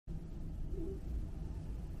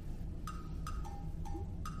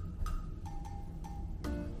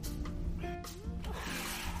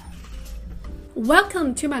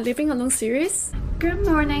Welcome to my Living Alone series. Good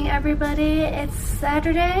morning everybody, it's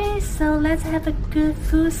Saturday, so let's have a good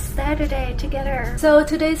food Saturday together. So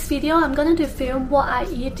today's video I'm going to film what I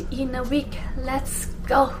eat in a week. Let's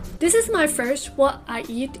go! This is my first what I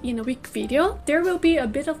eat in a week video. There will be a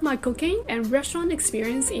bit of my cooking and restaurant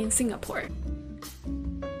experience in Singapore.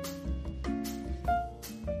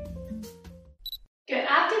 Good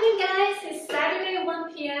afternoon guys, it's Saturday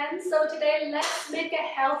 1 p.m. So today let's make a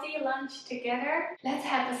healthy lunch together. Let's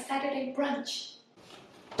have a Saturday brunch.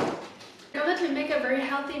 We're going to make a very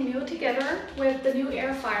healthy meal together with the new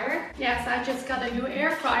air fryer. Yes, I just got a new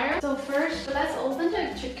air fryer. So first, let's open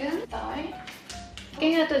the chicken thigh.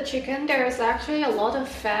 Looking at the chicken, there is actually a lot of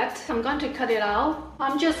fat. I'm going to cut it out.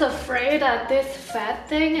 I'm just afraid that this fat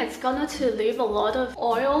thing is going to leave a lot of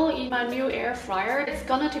oil in my new air fryer. It's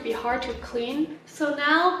going to be hard to clean. So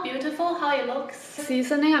now, beautiful how it looks.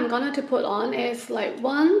 Seasoning I'm going to put on is like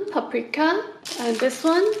 1 paprika and this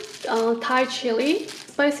one Thai chili,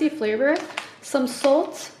 spicy flavor, some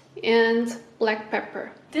salt and black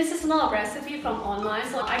pepper. This is not a recipe from online,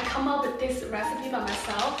 so I come up with this recipe by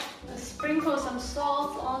myself. I sprinkle some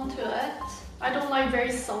salt onto it. I don't like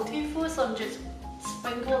very salty food, so I'm just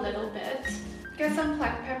sprinkle a little bit. Get some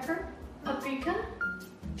black pepper, paprika,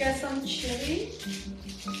 get some chili.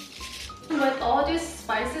 With all these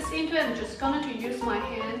spices into it, I'm just going to use my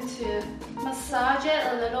hand to massage it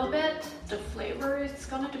a little bit. The flavor is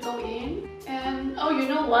going to go in. And oh, you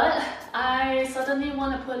know what? I suddenly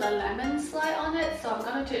want to put a lemon slice on it, so I'm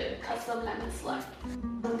going to cut some lemon slice.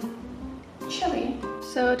 Chili.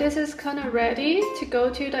 So this is kind of ready to go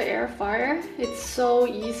to the air fryer. It's so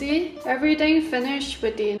easy. Everything finished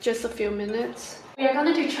within just a few minutes. We are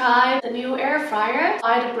going to try the new air fryer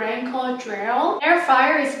by the brand called Dreo. Air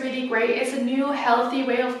fryer is really great. It's a new healthy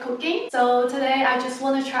way of cooking. So today I just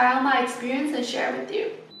want to try out my experience and share with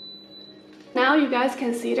you. Now you guys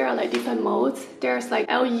can see there are like different modes. There's like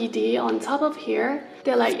LED on top of here.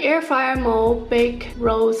 They're like air fryer mode, bake,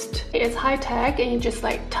 roast. It's high tech and you just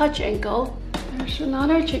like touch and go. There's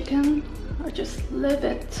another chicken. I'll just leave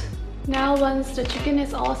it. Now once the chicken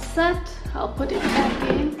is all set, I'll put it back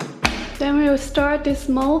in. Then we will start this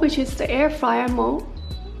mode, which is the air fryer mode.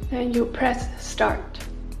 And you press start.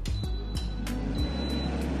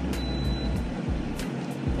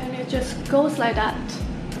 And it just goes like that.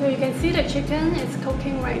 So you can see the chicken is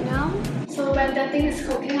cooking right now. So when that thing is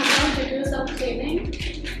cooking, I'm going to do some cleaning.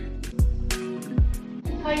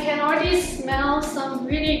 I can already smell some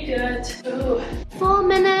really good food. 4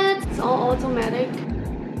 minutes. It's all automatic.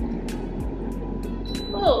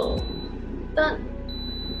 Oh, done.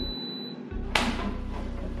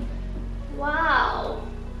 Wow.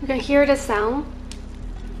 You can hear the sound.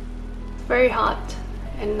 Very hot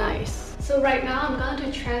and nice. So right now I'm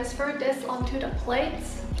going to transfer this onto the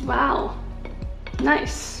plates. Wow,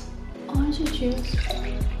 nice. Orange juice.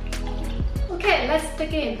 Okay, let's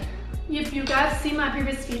dig in. If you guys see my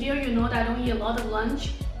previous video, you know that I don't eat a lot of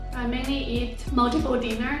lunch. I mainly eat multiple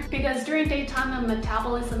dinner because during daytime my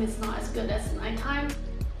metabolism is not as good as nighttime.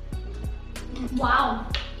 Wow.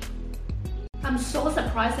 I'm so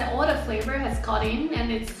surprised that all the flavor has got in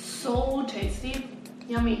and it's so tasty.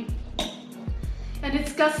 Yummy. And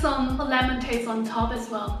it's got some lemon taste on top as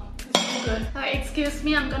well. It's so good. Excuse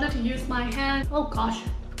me, I'm gonna use my hand. Oh gosh.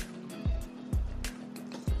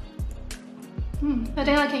 I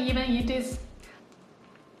think I can even eat this.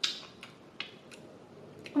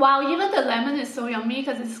 Wow, even the lemon is so yummy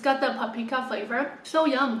because it's got the paprika flavor. So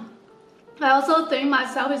yum. I also think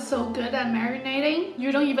myself is so good at marinating.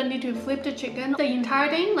 You don't even need to flip the chicken. The entire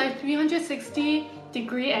thing, like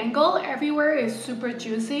 360-degree angle, everywhere is super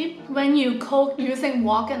juicy. When you cook using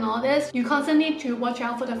wok and all this, you constantly need to watch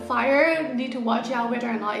out for the fire. You need to watch out whether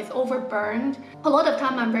or not it's overburned. A lot of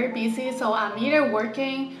time I'm very busy, so I'm either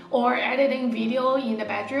working or editing video in the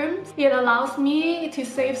bedroom. It allows me to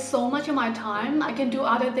save so much of my time. I can do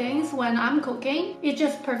other things when I'm cooking. It's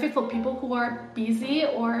just perfect for people who are busy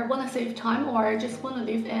or want to save time or just want to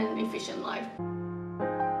live an efficient life.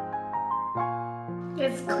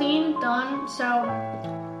 It's clean, done, so...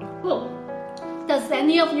 Ooh. Does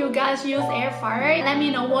any of you guys use air fryer? Let me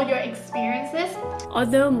know what your experience is.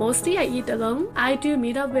 Although mostly I eat alone, I do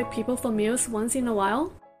meet up with people for meals once in a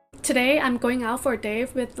while. Today I'm going out for a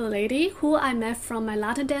date with a lady who I met from my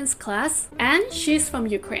Latin dance class, and she's from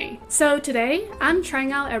Ukraine. So today I'm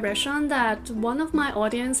trying out a restaurant that one of my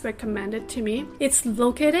audience recommended to me. It's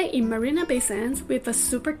located in Marina Bay Sands with a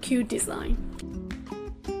super cute design.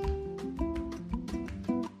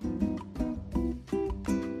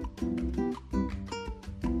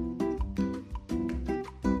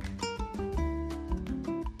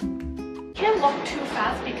 Can't walk too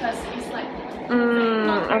fast because it's like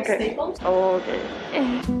Not okay. staples. Oh, okay.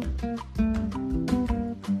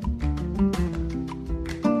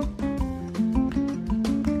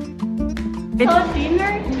 So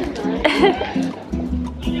dinner tonight.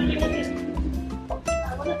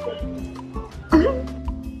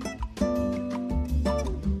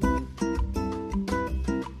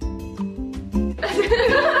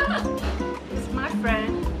 It's my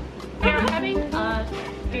friend. We are having a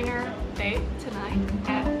dinner date tonight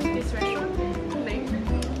at this restaurant named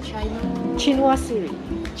Chinois Siri.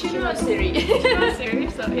 Chinois Siri. Chinois Siri.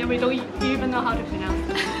 So yeah, we don't even know how to pronounce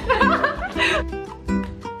it.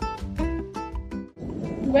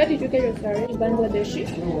 Where did you get your saree? Bangladeshi.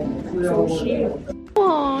 Sushi.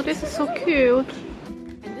 Oh, this is so cute.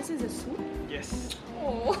 And this is a soup? Yes.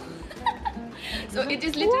 Oh. So it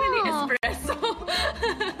is literally espresso.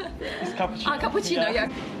 It's cappuccino. Cappuccino, yeah.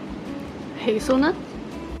 Hazelnut.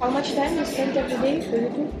 How much time you spend every day for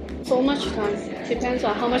YouTube? So much time. Depends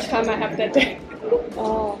on how much time I have that day.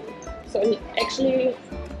 Oh, so actually,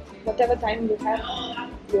 whatever time you have,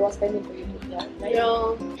 you are spending for YouTube, yeah? Right?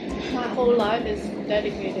 Yeah, my whole life is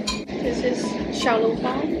dedicated. This is shallow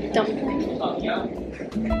fan dumpling.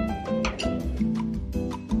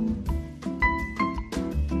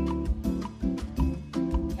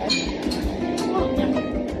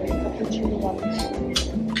 Cappuccino one.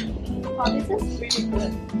 Oh, this is really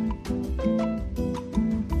good.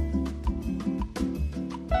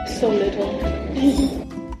 So little.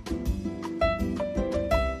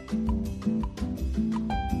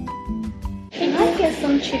 Can I get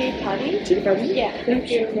some chili padi? Chili padi? Yeah,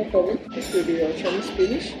 thank you. No problem. This will be your Chinese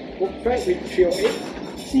Spanish, pork fried with trio egg.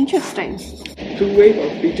 Interesting. 2 way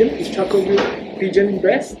of pigeon is charcoal grilled pigeon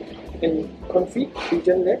breast and confit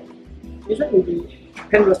pigeon leg. This one will be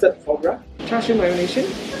pan roasted foie gras, char siu marination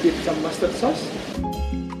with some mustard sauce.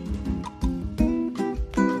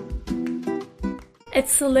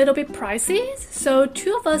 It's a little bit pricey, so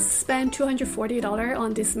two of us spent $240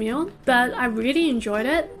 on this meal, but I really enjoyed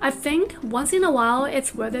it. I think once in a while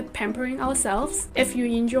it's worth it pampering ourselves. If you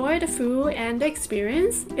enjoy the food and the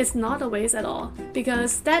experience, it's not a waste at all,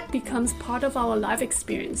 because that becomes part of our life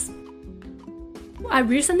experience. I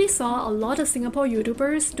recently saw a lot of Singapore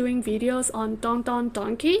YouTubers doing videos on Don Don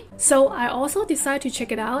Donki, so I also decided to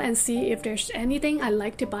check it out and see if there's anything I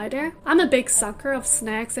like to buy there. I'm a big sucker of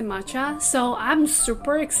snacks and matcha, so I'm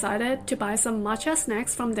super excited to buy some matcha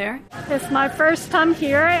snacks from there. It's my first time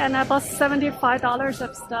here and I bought $75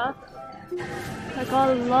 of stuff. I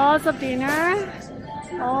got lots of dinner.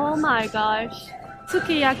 Oh my gosh.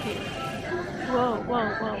 Sukiyaki. Whoa, whoa,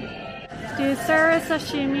 whoa. Dessert,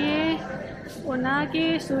 sashimi.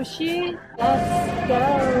 Unagi sushi. Let's go.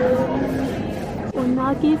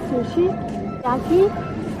 Unagi sushi. Yaki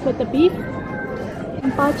with the beef.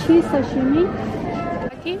 Bachi sashimi.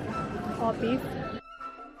 Yaki or beef.